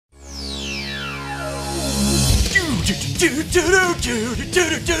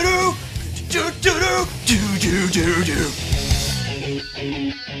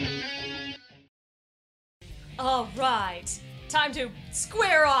All right, time to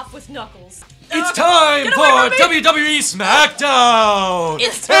square off with Knuckles. It's time for WWE SmackDown!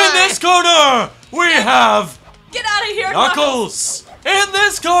 It's time! In this corner, we have Get out of here, Knuckles! In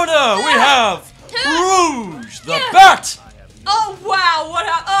this corner, we have Rouge, the Bat! Oh, wow, what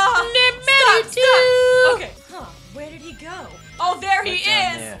happened? Stop. Okay, where did he go? Oh, there he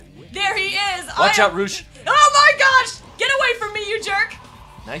is! There he is! Watch out, Rouge. Oh my gosh! Get away from me, you jerk!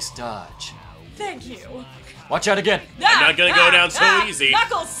 Nice dodge. Thank you. Watch out again. I'm not gonna go down so easy.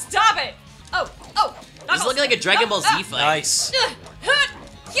 Knuckles, stop it! Oh, This Knuckles. is looking like a Dragon Ball Z fight. Nice.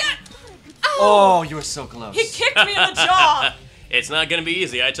 Yeah. Oh, you were so close. He kicked me in the jaw! It's not gonna be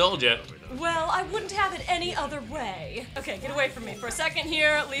easy, I told you. Well, I wouldn't have it any other way. Okay, get away from me for a second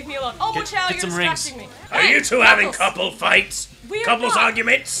here. Leave me alone. Oh, watch out, get you're some distracting me. Are Hey, you two having Knuckles, couple fights? We're Couples not.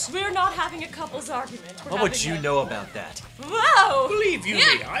 arguments? We're not having a couple's argument. We're What would having you a- know about that? Whoa! Believe you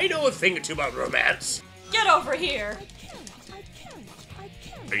me, I know a thing or two about romance. Get over here.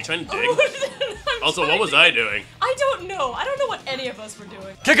 Are you trying to dig? I'm Also, trying what was to- I doing? I don't know. I don't know what any of us were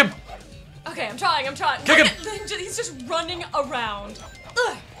doing. Kick him! Okay, I'm trying. Kick him! He's just running around.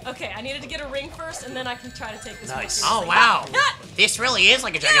 Ugh. Okay, I needed to get a ring first, and then I can try to take this. Nice. one. Oh, wow. Ah! This really is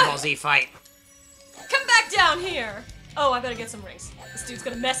like a Dragon Ball Z fight. Come back down here. Oh, I better get some rings. This dude's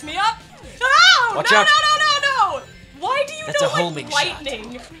gonna mess me up. Oh! Watch no, out. no! Why do you That's know a homing like shot.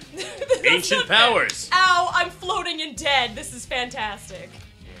 lightning? That's Ancient not fair. powers. Ow! I'm floating and dead. This is fantastic.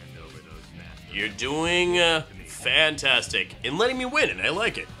 You're doing fantastic in letting me win, and I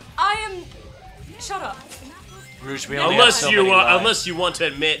like it. I am. Shut up. Rouge, we only have so many lives. Unless you want to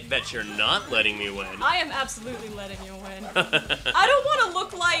admit that you're not letting me win. I am absolutely letting you win. I don't want to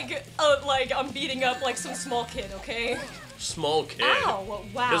look like I'm beating up like some small kid, okay? Small kid. Ow!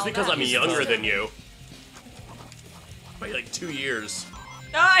 Wow. Just because that I'm is younger disgusting. than you. By like 2 years.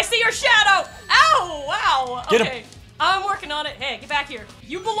 I see your shadow! Ow! Wow! Get him. Okay. I'm working on it. Hey, get back here.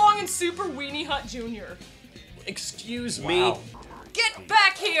 You belong in Super Weenie Hut Jr. Excuse me. Wow. Get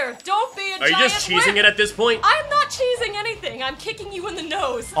back here! Don't be a Are you giant just cheesing whip. it at this point? I'm not cheesing anything. I'm kicking you in the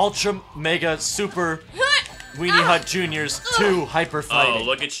nose. Ultra Mega Super Weenie Ow. Hut Juniors 2 Hyper Oh, Fighting.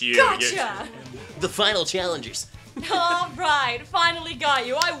 look at you. Gotcha! The final challengers. Alright, finally got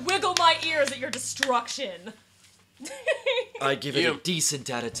you. I wiggle my ears at your destruction. I give it You- a decent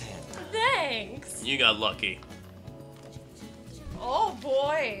out of 10. Thanks. You got lucky. Oh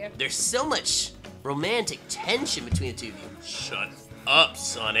boy. There's so much romantic tension between the two of you. Shut up,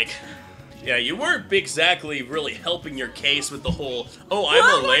 Sonic. Yeah, you weren't exactly really helping your case with the whole, oh, I'm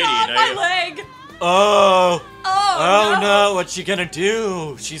Oh a lady. my God, and my I, leg. Oh! Oh, no, what's she gonna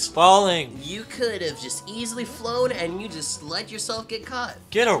do? She's falling. You could have just easily flown and you just let yourself get caught.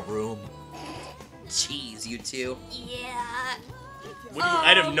 Get a room. Jeez, you two. Yeah.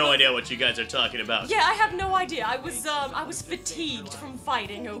 I have no idea what you guys are talking about. Yeah, I have no idea. I was fatigued from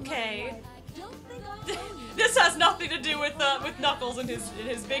fighting. Okay. This has nothing to do with Knuckles and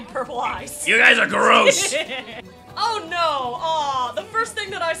his big purple eyes. You guys are gross. Oh no! Aw, the first thing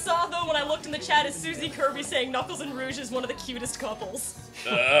that I saw though when I looked in the chat is Susie Kirby saying Knuckles and Rouge is one of the cutest couples.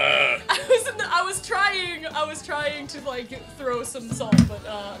 I was trying to like throw some salt, but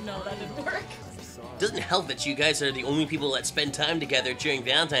no, that didn't work. Doesn't help that you guys are the only people that spend time together during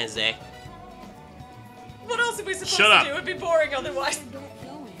Valentine's Day. What else are we supposed Shut to up. do? It'd be boring otherwise.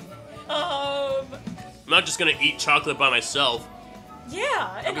 I'm not just gonna eat chocolate by myself.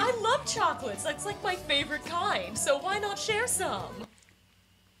 Yeah, and I love chocolates. That's like my favorite kind. So why not share some?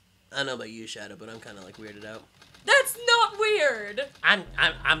 I don't know about you, Shadow, but I'm kind of like weirded out. That's not weird.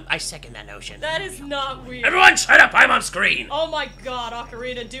 I second that notion. That is not weird. Everyone shut up, I'm on screen. Oh my God,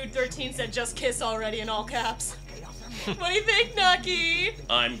 Ocarina, Dude 13 said just kiss already in all caps. What do you think, Nucky?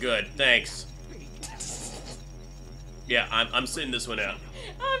 I'm good, thanks. Yeah, I'm sitting this one out.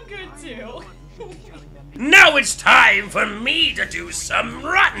 I'm good too. Now it's time for me to do some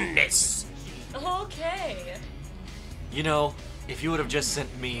rottenness. Okay. You know, if you would have just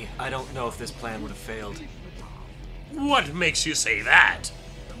sent me, I don't know if this plan would have failed. What makes you say that?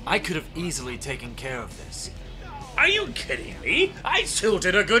 I could have easily taken care of this. Are you kidding me? I still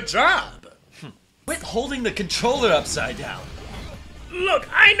did a good job. Quit holding the controller upside down. Look,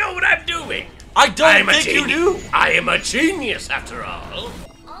 I know what I'm doing. I don't I'm a think you genius. do. I am a genius after all.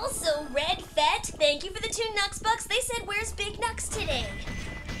 Also, Red Fett, thank you for the 2 Nux bucks. They said, where's Big Nux today?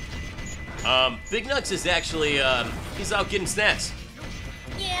 Big Nux is actually, he's out getting snacks.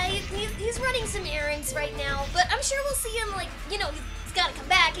 Yeah, he's running some errands right now, but I'm sure we'll see him, like, you know, he's gotta come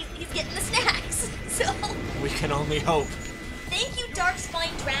back. He's getting the snacks. So, We can only hope. thank you,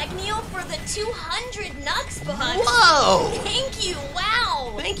 Darkspine Dragneel, for the 200 Nux bucks. Whoa! Thank you,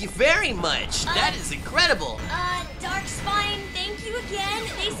 wow. Thank you very much. That is incredible. Darkspine, thank you again.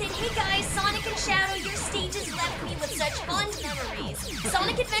 They said, hey guys, Sonic and Shadow, your stages left me with such fond memories.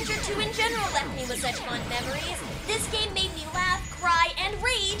 Sonic Adventure 2 in general left me with such fond memories. This game made me laugh, cry, and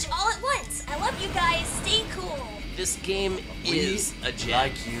rage all at once. I love you guys. Stay cool. This game is a gem.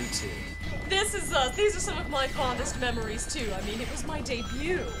 Like you too. These are some of my fondest memories too. I mean, it was my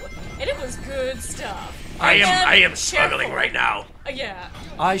debut, and it was good stuff. I am And struggling careful. right now. Yeah.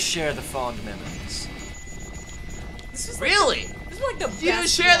 I share the fond memories. This was like, Really? This was like the You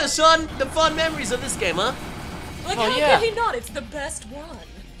best share one. the fun memories of this game, huh? Like, Oh, how yeah. could he not? It's the best one.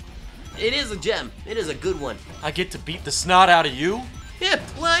 It is a gem. It is a good one. I get to beat the snot out of you? Yeah,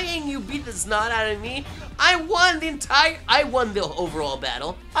 playing you beat the snot out of me. I won the overall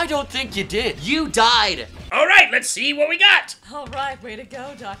battle. I don't think you did. You died. All right, let's see what we got. All right, way to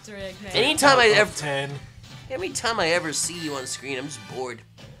go, Dr. Eggman. Anytime I Out ever of 10. every time I ever see you on screen, I'm just bored.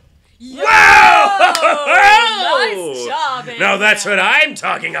 Wow! Nice job, Eggman. Now that's what I'm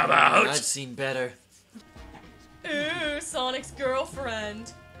talking I've about. seen better. Ooh, Sonic's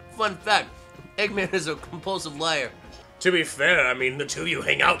girlfriend. Fun fact, Eggman is a compulsive liar. To be fair, I mean, the two of you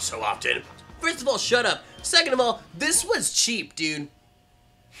hang out so often. First of all, shut up. Second of all, this was cheap, dude.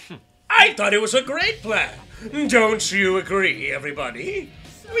 I thought it was a great plan. Don't you agree, everybody?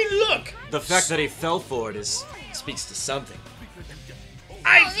 I mean, look. The fact that he fell for it speaks to something.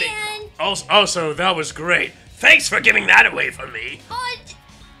 I Oh, think. man. Also, that was great. Thanks for giving that away from me.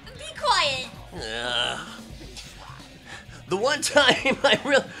 Be quiet. The one time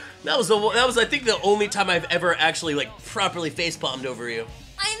that was I think the only time I've ever actually like properly facepalmed over you.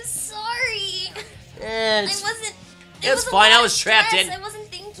 I'm sorry. Eh, I wasn't. it's fine, I was trapped stress. in. I wasn't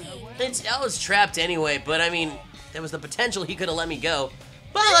thinking. I was trapped anyway, but I mean, there was the potential he could have let me go.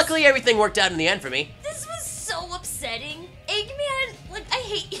 But luckily everything worked out in the end for me. This was so upsetting. Eggman, like, I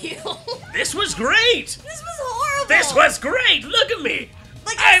hate you. This was great. This was horrible. This was great. Look at me.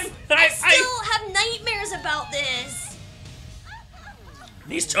 Like, I I still have nightmares about this.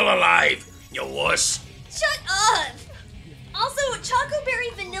 He's still alive. You wuss. Shut up. Also,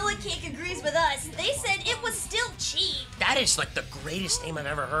 Chocoberry Vanilla Cake agrees with us. They said it was still cheap. That is like the greatest name I've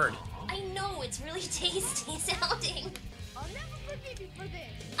ever heard. I know, it's really tasty sounding. I'll never forgive you for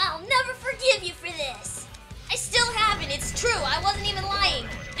this. I'll never forgive you for this. I still haven't, it's true. I wasn't even lying.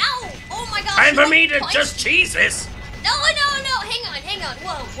 Ow! Oh my gosh. Time for you, me like, to punched just me. cheese this. No. Hang on.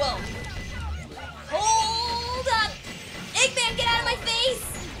 Whoa. Hold up. Eggman, get out of my face.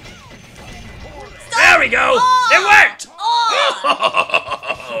 Stop. There we go. Oh. It worked.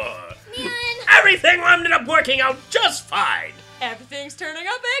 Oh, man. Everything ended up working out just fine. Everything's turning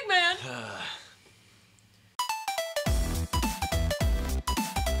up, Eggman.